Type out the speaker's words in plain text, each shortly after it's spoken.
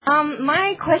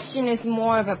My question is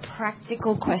more of a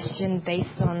practical question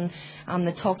based on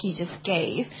the talk you just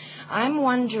gave. I'm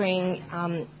wondering,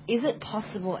 is it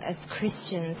possible as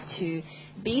Christians to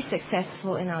be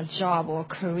successful in our job or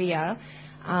career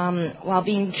while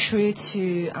being true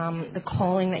to the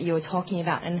calling that you were talking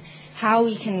about, and how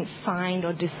we can find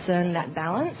or discern that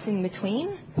balance in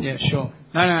between? Yeah, sure.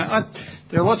 There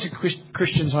are lots of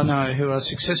Christians I know who are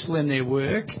successful in their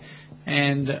work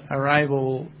and are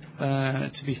able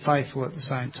to be faithful at the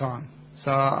same time. So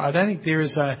I don't think there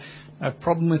is a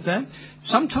problem with that.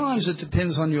 Sometimes it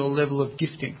depends on your level of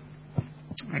gifting.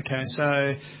 Okay,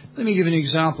 so let me give an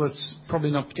example that's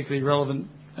probably not particularly relevant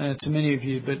to many of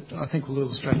you, but I think will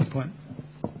illustrate the point.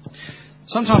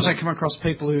 Sometimes I come across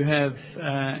people who have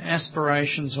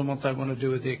aspirations on what they want to do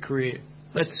with their career.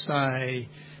 Let's say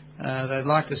they'd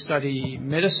like to study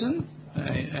medicine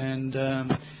and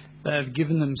they've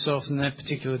given themselves in that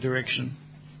particular direction.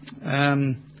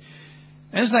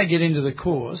 As they get into the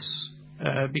course,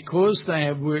 because they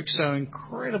have worked so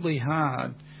incredibly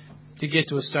hard to get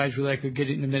to a stage where they could get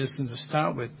into medicine to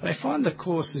start with, they find the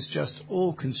course is just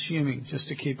all-consuming just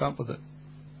to keep up with it.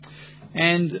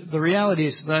 And the reality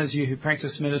is, those of you who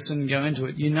practice medicine and go into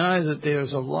it, you know that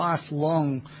there's a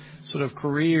lifelong sort of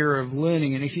career of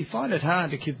learning, and if you find it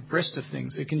hard to keep abreast of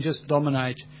things, it can just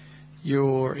dominate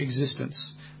your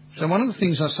existence. So one of the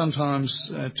things I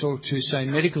sometimes talk to, say,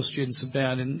 medical students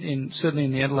about, certainly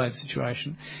in the Adelaide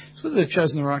situation, is whether they've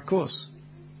chosen the right course.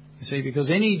 You see, because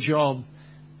any job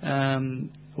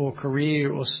or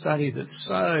career or study that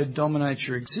so dominates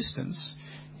your existence,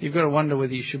 you've got to wonder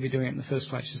whether you should be doing it in the first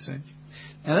place, you see.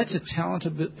 Now, that's a talent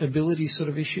ability sort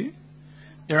of issue.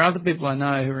 There are other people I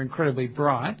know who are incredibly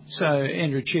bright. So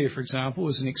Andrew Cheer, for example,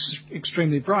 was an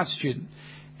extremely bright student.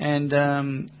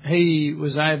 And he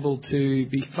was able to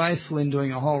be faithful in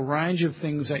doing a whole range of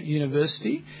things at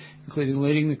university, including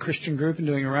leading the Christian group and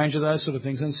doing a range of those sort of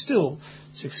things, and still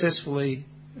successfully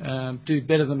do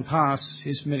better than pass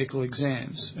his medical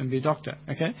exams and be a doctor.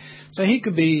 Okay, so he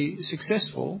could be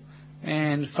successful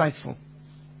and faithful.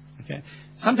 Okay,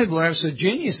 some people are absolute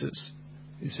geniuses,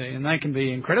 you see, and they can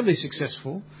be incredibly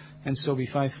successful and still be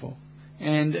faithful.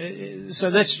 And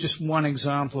so that's just one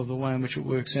example of the way in which it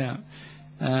works out.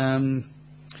 So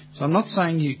I'm not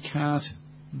saying you can't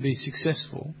be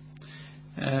successful,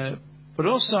 but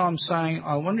also I'm saying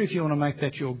I wonder if you want to make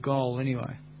that your goal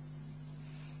anyway.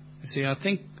 You see, I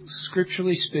think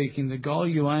scripturally speaking, the goal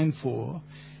you aim for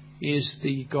is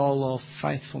the goal of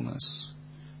faithfulness,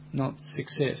 not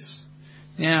success.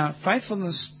 Now,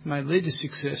 faithfulness may lead to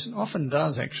success, and often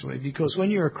does actually, because when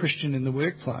you're a Christian in the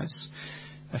workplace,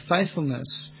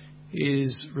 faithfulness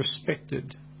is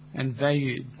respected and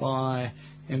valued by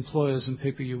employers and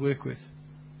people you work with.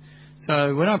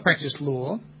 So when I practiced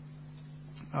law,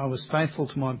 I was faithful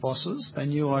to my bosses. They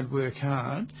knew I'd work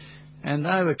hard, and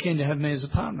they were keen to have me as a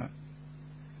partner,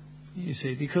 you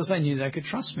see, because they knew they could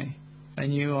trust me. They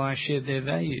knew I shared their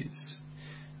values.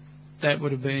 That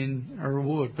would have been a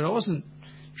reward. But I wasn't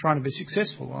trying to be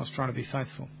successful. I was trying to be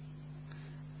faithful.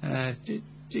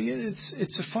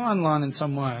 It's a fine line in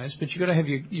some ways, but you've got to have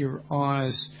your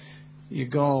eyes, your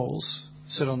goals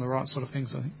set on the right sort of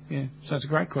things, I think. Yeah. So it's a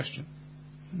great question.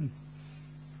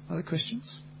 Other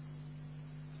questions?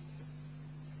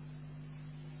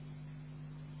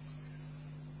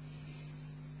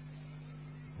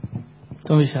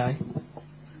 Don't be shy.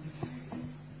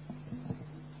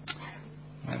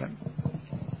 Madam.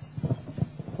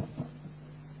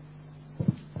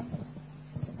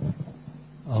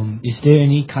 Is there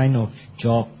any kind of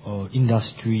job or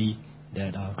industry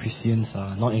that Christians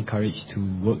are not encouraged to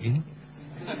work in?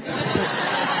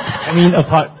 I mean,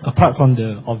 apart from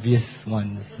the obvious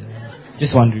ones.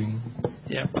 Just wondering.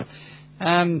 Yeah.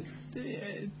 And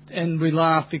we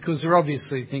laugh because there are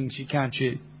obviously things you can't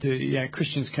do.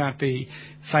 Christians can't be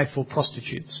faithful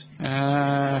prostitutes. Do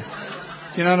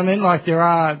you know what I mean? Like there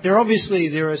are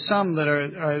some that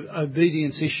are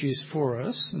obedience issues for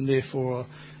us, and therefore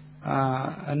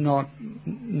are not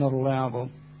allowable.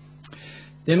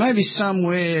 There may be some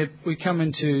where we come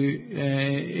into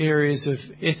areas of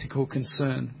ethical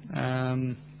concern.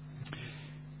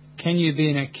 Can you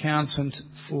be an accountant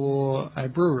for a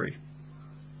brewery?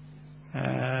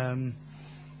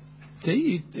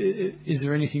 Is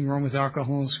there anything wrong with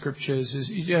alcohol in scriptures?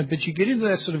 But you get into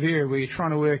that sort of area where you're trying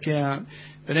to work out,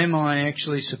 but am I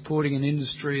actually supporting an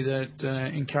industry that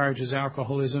encourages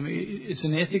alcoholism? It's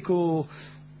an ethical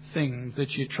thing that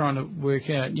you're trying to work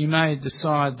out. You may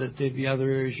decide that there'd be other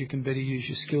areas you can better use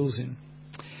your skills in.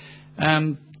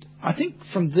 I think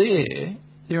from there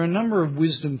are a number of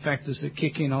wisdom factors that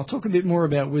kick in. I'll talk a bit more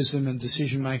about wisdom and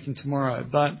decision making tomorrow,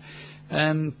 but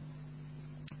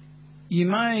you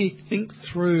may think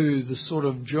through the sort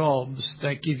of jobs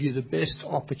that give you the best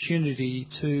opportunity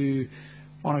to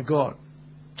honour God.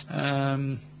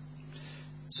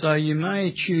 So you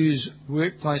may choose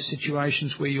workplace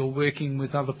situations where you're working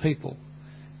with other people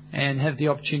and have the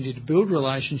opportunity to build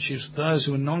relationships with those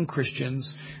who are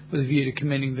non-Christians with a view to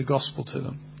commending the gospel to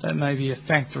them. That may be a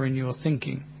factor in your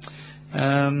thinking.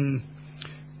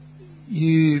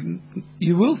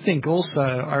 You will think also,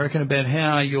 I reckon, about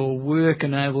how your work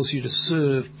enables you to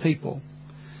serve people.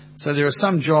 So there are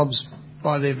some jobs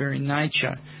by their very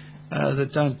nature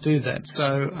that don't do that.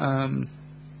 So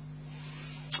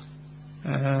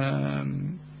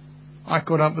I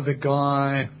caught up with a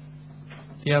guy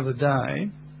the other day.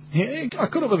 I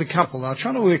caught up with a couple. They were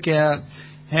trying to work out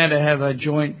how to have a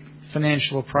joint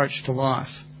financial approach to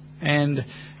life. And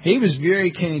he was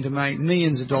very keen to make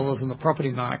millions of dollars in the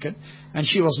property market, and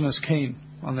she wasn't as keen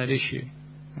on that issue.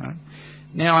 Right?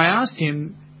 Now, I asked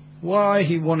him why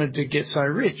he wanted to get so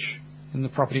rich in the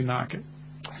property market.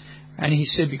 And he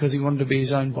said because he wanted to be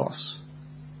his own boss.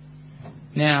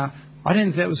 Now, I don't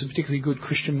think that was a particularly good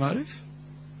Christian motive.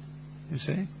 You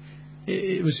see,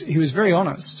 he was very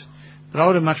honest, but I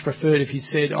would have much preferred if he'd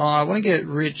said, I want to get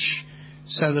rich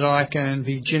so that I can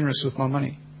be generous with my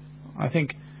money. I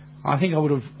think I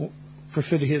would have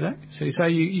preferred to hear that. So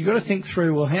you've got to think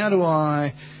through,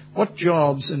 well, what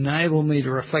jobs enable me to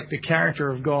reflect the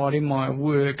character of God in my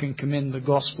work and commend the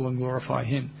gospel and glorify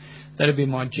Him? That would be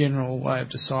my general way of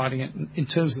deciding it in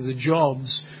terms of the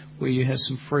jobs where you have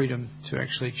some freedom to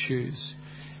actually choose.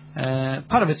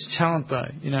 Part of it's talent, though.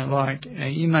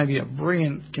 You may be a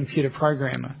brilliant computer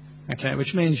programmer, okay,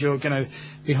 which means you're going to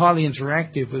be highly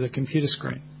interactive with a computer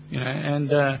screen, and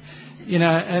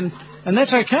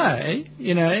that's okay,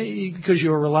 because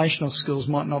your relational skills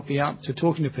might not be up to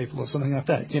talking to people or something like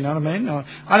that. Do you know what I mean?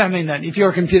 I don't mean that. If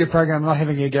you're a computer programmer, I'm not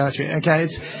having a go at you, okay?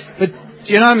 But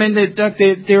do you know what I mean?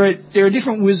 There are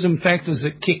different wisdom factors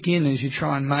that kick in as you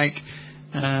try and make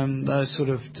those sort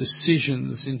of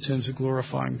decisions in terms of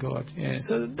glorifying God. Yeah,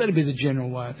 so that'd be the general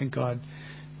way. I think I'd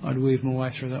weave my way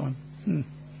through that one.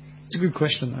 It's a good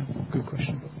question, though. Good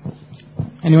question.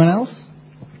 Anyone else?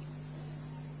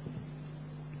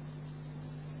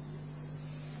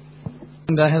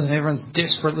 Hasn't everyone's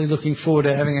desperately looking forward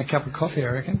to having a cup of coffee,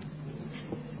 I reckon.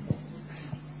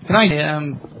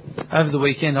 Over the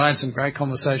weekend, I had some great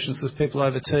conversations with people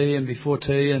over tea and before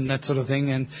tea and that sort of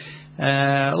thing, and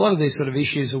a lot of these sort of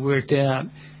issues are worked out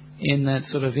in that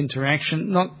sort of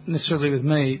interaction, not necessarily with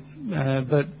me,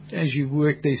 but as you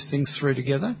work these things through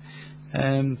together,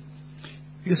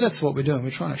 because that's what we're doing.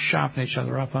 We're trying to sharpen each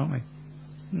other up, aren't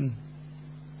we?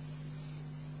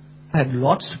 I had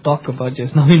lots to talk about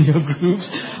just now in your groups.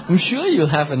 I'm sure you'll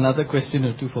have another question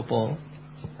or two for Paul.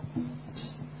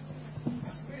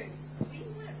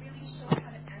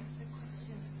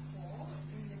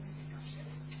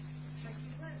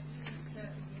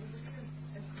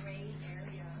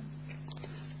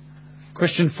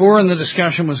 Question 4 in the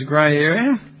discussion was a grey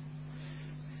area.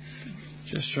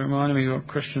 Just remind me what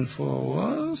question 4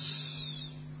 was.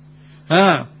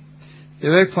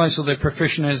 Their workplace or their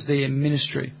profession as their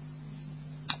ministry.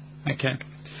 Okay.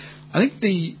 I think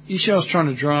the issue I was trying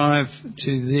to drive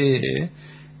to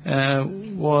there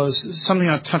was something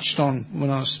I touched on when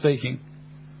I was speaking.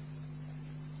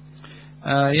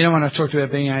 When I talked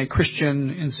about being a Christian,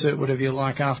 insert whatever you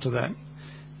like after that.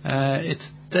 It's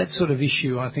that sort of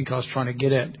issue I think I was trying to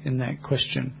get at in that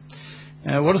question.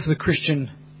 What does the Christian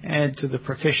add to the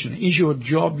profession? Is your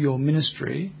job your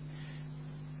ministry?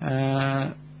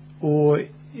 Or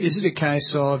is it a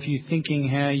case of you thinking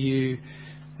how you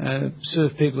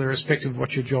serve people irrespective of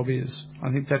what your job is?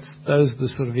 I think those are the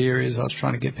sort of areas I was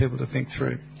trying to get people to think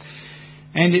through.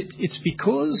 And it's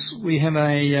because we have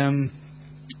I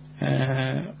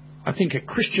think a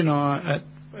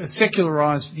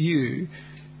secularised view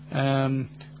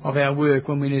of our work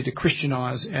when we need to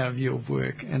Christianise our view of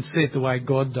work and see it the way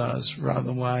God does rather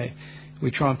than the way we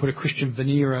try and put a Christian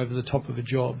veneer over the top of a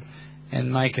job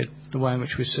and make it the way in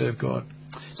which we serve God.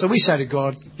 So we say to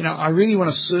God, I really want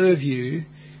to serve you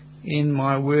in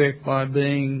my work by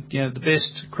being the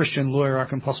best Christian lawyer I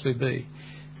can possibly be.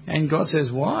 And God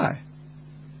says, why?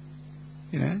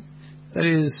 That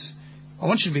is, I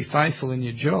want you to be faithful in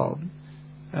your job,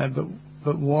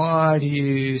 but why do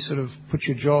you sort of put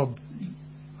your job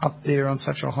up there on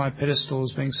such a high pedestal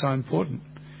as being so important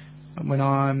when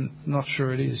I'm not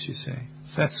sure it is, you see?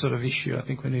 It's that sort of issue I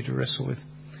think we need to wrestle with.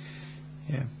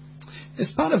 Yeah.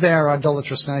 It's part of our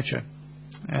idolatrous nature.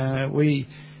 We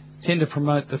tend to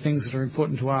promote the things that are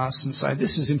important to us and say,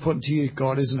 this is important to you,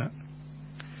 God, isn't it?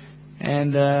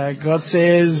 And God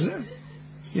says,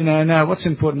 No, what's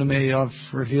important to me, I've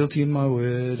revealed to you my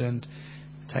word, and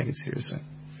take it seriously.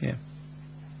 Yeah.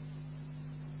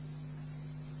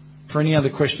 For any other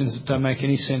questions that don't make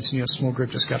any sense in your small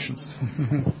group discussions.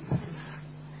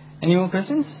 Any more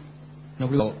questions?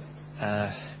 Well,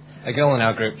 a girl in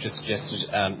our group just suggested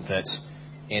that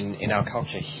in our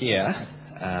culture here,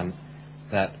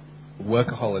 that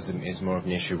workaholism is more of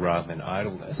an issue rather than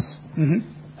idleness.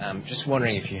 Mm-hmm. Just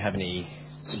wondering if you have any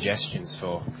suggestions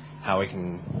for how we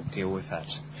can deal with that.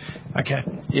 Okay,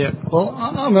 yeah. Well,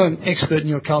 I'm an expert in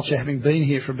your culture, having been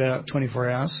here for about 24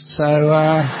 hours. So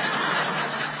I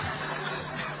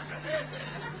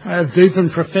have deep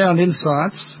and profound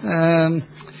insights.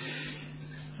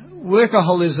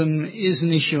 Workaholism is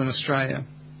an issue in Australia.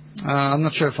 I'm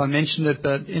not sure if I mentioned it,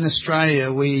 but in Australia,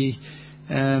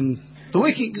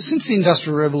 since the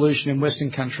Industrial Revolution in Western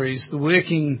countries, the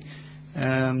working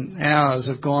hours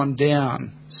have gone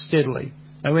down steadily.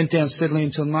 They went down steadily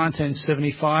until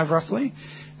 1975, roughly,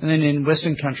 and then in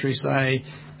Western countries,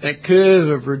 that curve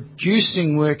of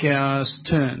reducing work hours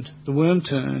turned. The worm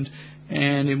turned,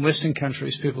 and in Western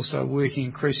countries, people started working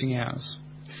increasing hours.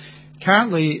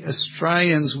 Currently,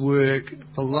 Australians work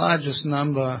the largest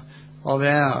number of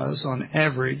hours on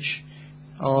average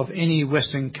of any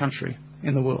Western country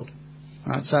in the world.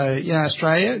 Right, so,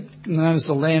 Australia, known as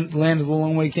the land of the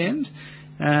long weekend,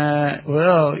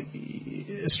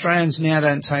 Australians now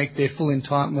don't take their full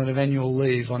entitlement of annual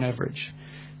leave on average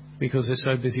because they're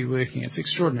so busy working. It's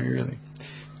extraordinary, really.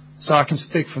 So I can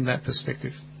speak from that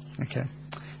perspective. Okay.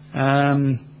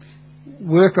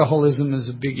 Workaholism is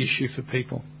a big issue for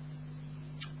people.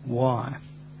 Why?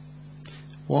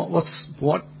 What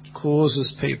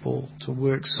causes people to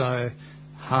work so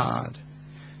hard?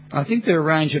 I think there are a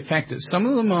range of factors. Some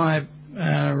of them I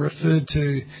referred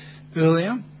to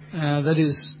earlier. That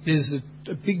is, there's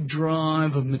a big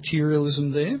drive of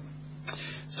materialism there.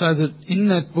 So that in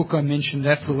that book I mentioned,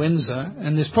 Affluenza,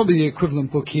 and there's probably the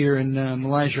equivalent book here in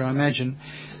Malaysia, I imagine,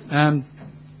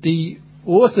 the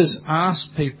authors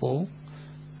asked people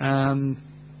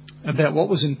about what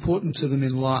was important to them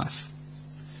in life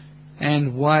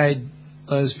and weighed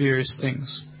those various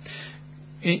things.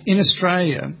 In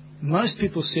Australia, most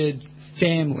people said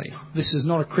family. This is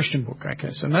not a Christian book,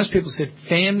 okay? So most people said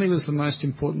family was the most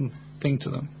important thing to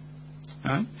them.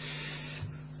 Right?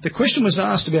 The question was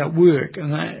asked about work,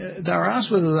 and they were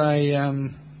asked whether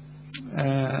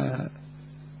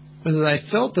they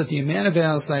felt that the amount of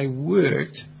hours they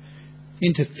worked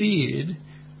interfered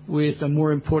with a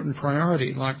more important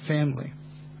priority like family.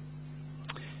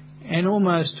 And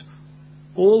almost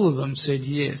all of them said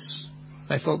yes.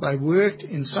 They felt they worked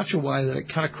in such a way that it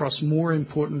cut across more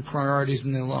important priorities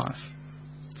in their life.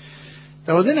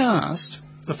 They were then asked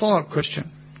the follow-up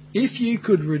question: if you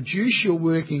could reduce your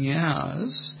working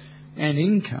hours and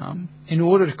income in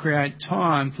order to create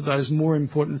time for those more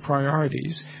important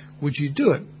priorities, would you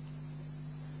do it?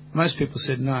 Most people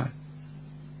said no.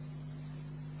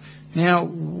 Now,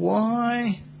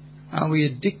 why are we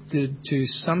addicted to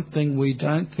something we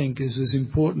don't think is as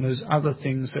important as other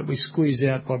things that we squeeze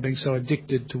out by being so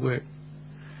addicted to work?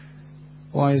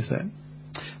 Why is that?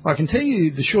 Well, I can tell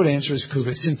you the short answer is because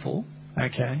we're sinful,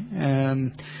 okay?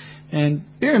 And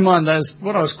bear in mind,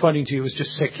 what I was quoting to you was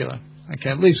just secular,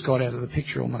 okay? It leaves God out of the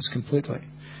picture almost completely.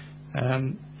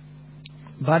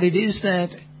 But it is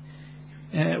that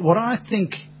what I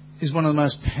think is one of the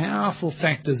most powerful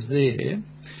factors there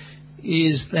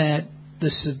is that the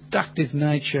seductive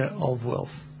nature of wealth.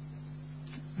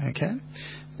 Okay?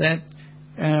 That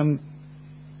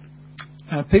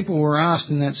people were asked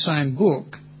in that same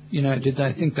book, did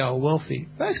they think they were wealthy?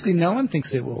 Basically, no one thinks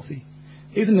they're wealthy.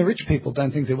 Even the rich people don't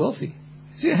think they're wealthy.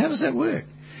 See, how does that work?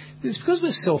 It's because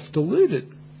we're self-deluded,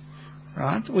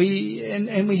 right?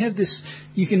 We have this,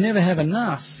 you can never have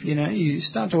enough, you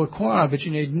start to acquire, but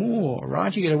you need more,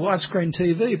 right? You get a widescreen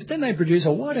TV, but then they produce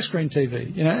a wider screen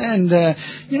TV,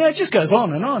 it just goes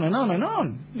on and on and on and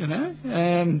on,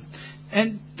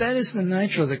 and that is the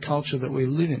nature of the culture that we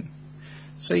live in.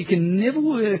 So you can never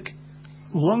work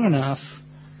long enough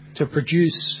to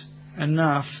produce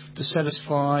enough to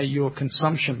satisfy your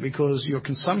consumption, because your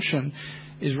consumption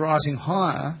is rising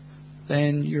higher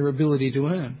than your ability to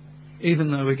earn,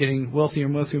 even though we're getting wealthier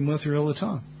and wealthier and wealthier all the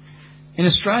time. In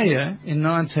Australia, in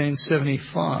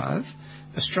 1975,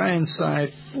 Australians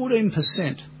saved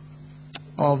 14%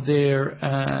 of their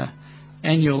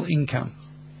annual income,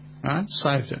 right?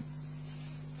 Saved it.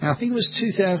 Now, I think it was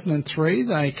 2003,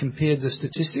 they compared the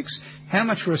statistics. How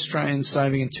much were Australians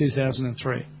saving in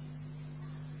 2003?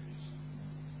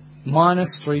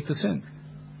 Minus 3%.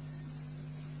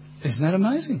 Isn't that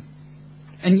amazing?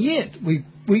 And yet, we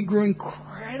grew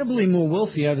incredibly incredibly more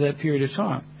wealthy over that period of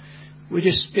time. We're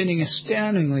just spending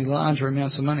astoundingly larger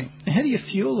amounts of money. Now, how do you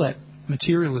fuel that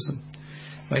materialism?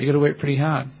 Well, you've got to work pretty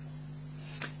hard.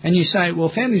 And you say,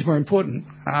 well, family's more important.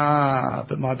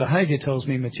 But my behaviour tells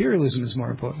me materialism is more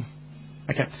important.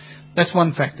 Okay, that's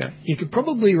one factor. You could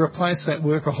probably replace that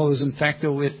workaholism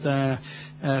factor with,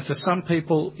 for some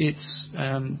people, it's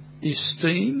the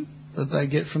esteem that they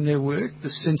get from their work, the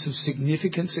sense of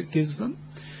significance it gives them,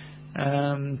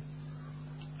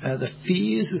 the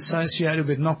fears associated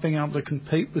with not being able to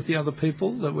compete with the other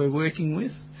people that we're working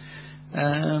with.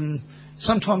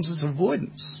 Sometimes it's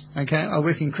avoidance. Okay, I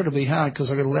work incredibly hard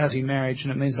because I've got a lousy marriage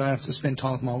and it means I have to spend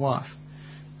time with my wife.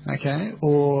 Okay,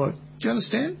 or do you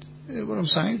understand what I'm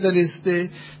saying? That is,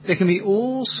 there can be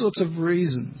all sorts of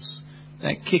reasons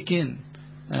that kick in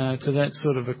to that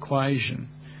sort of equation.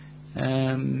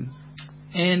 And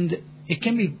it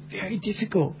can be very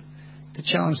difficult to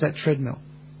challenge that treadmill.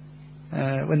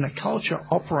 When the culture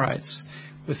operates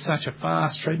with such a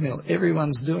fast treadmill,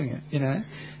 everyone's doing it, you know.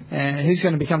 Who's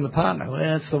going to become the partner?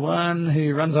 Well, it's the one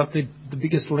who runs up the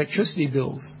biggest electricity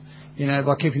bills, you know,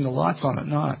 by keeping the lights on at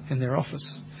night in their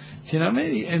office. Do you know what I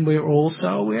mean? And we're all so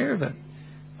aware of it.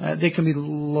 There can be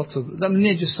lots of... I mean,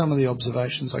 they're just some of the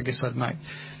observations I guess I'd make.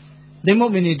 Then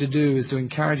what we need to do is to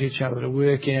encourage each other to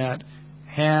work out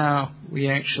how we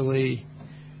actually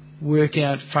work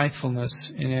out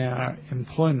faithfulness in our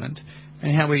employment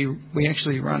and how we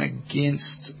actually run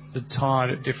against the tide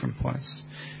at different points.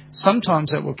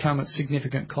 Sometimes that will come at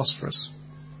significant cost for us.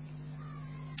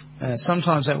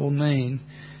 Sometimes that will mean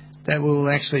that we'll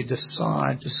actually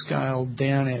decide to scale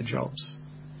down our jobs.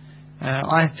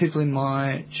 I have people in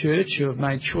my church who have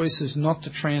made choices not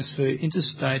to transfer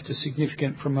interstate to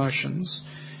significant promotions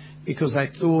because they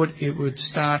thought it would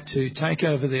start to take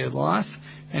over their life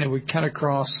and it would cut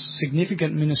across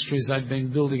significant ministries they'd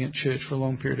been building at church for a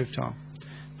long period of time.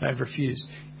 They've refused.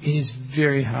 It is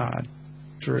very hard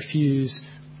to refuse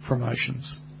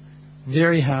promotions.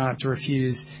 Very hard to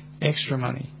refuse extra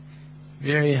money.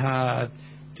 Very hard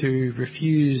to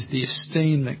refuse the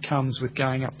esteem that comes with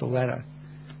going up the ladder.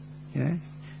 You know?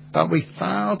 But we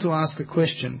fail to ask the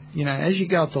question, you know, as you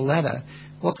go up the ladder,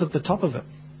 what's at the top of it?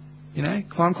 You know,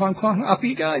 climb, climb, climb, up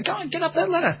you go. Go on, get up that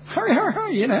ladder. Hurry, hurry,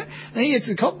 hurry, you know. Then you get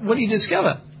to the top, what do you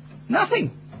discover?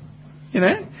 Nothing. You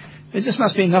know, there just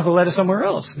must be another ladder somewhere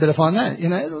else. Better find that, you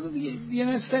know. You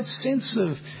know, it's that sense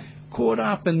of caught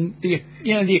up in the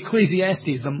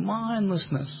Ecclesiastes, the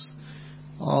mindlessness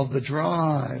of the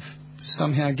drive to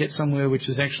somehow get somewhere which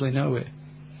is actually nowhere.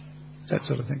 That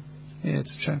sort of thing. Yeah,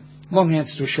 it's a shame. Long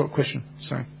answer to a short question.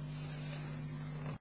 Sorry.